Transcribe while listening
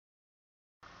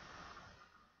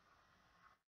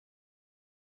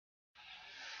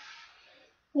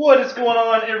What is going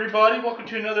on, everybody? Welcome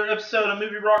to another episode of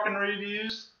Movie Rockin'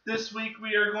 Reviews. This week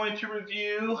we are going to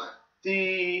review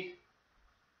the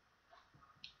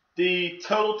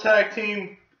Total Tag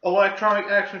Team electronic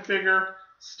action figure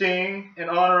Sting in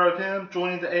honor of him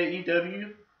joining the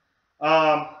AEW.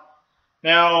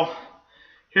 Now,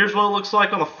 here's what it looks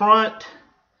like on the front,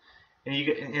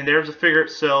 and there's the figure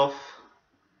itself.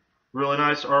 Really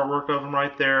nice artwork of him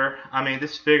right there. I mean,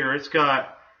 this figure, it's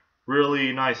got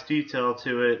really nice detail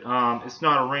to it. It's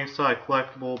not a ringside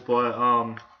collectible,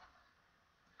 but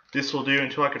this will do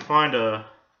until I can find a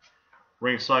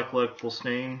ringside collectible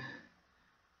Sting.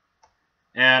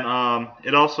 And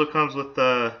it also comes with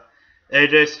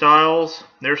AJ Styles,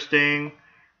 their Sting,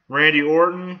 Randy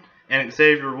Orton, and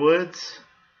Xavier Woods.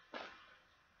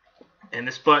 And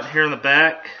this button here in the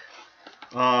back,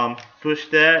 push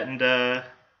that and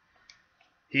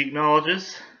he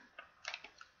acknowledges.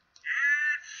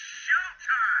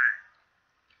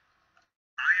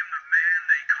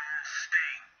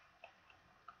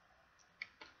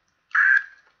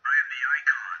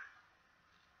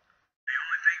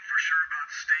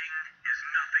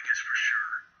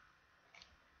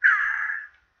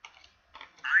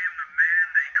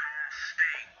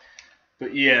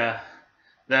 But yeah,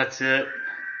 that's it.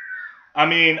 I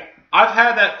mean, I've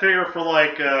had that figure for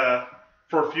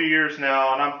for a few years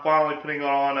now, and I'm finally putting it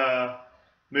on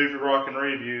Movie Rockin'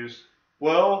 Reviews.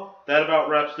 Well, that about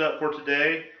wraps it up for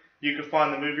today. You can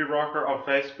find the Movie Rocker on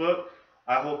Facebook.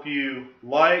 I hope you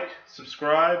like,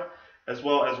 subscribe, as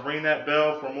well as ring that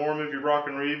bell for more Movie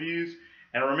Rockin' Reviews.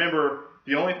 And remember,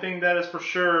 the only thing that is for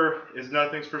sure is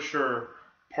nothing's for sure.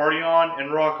 Party on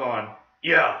and rock on.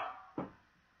 Yeah.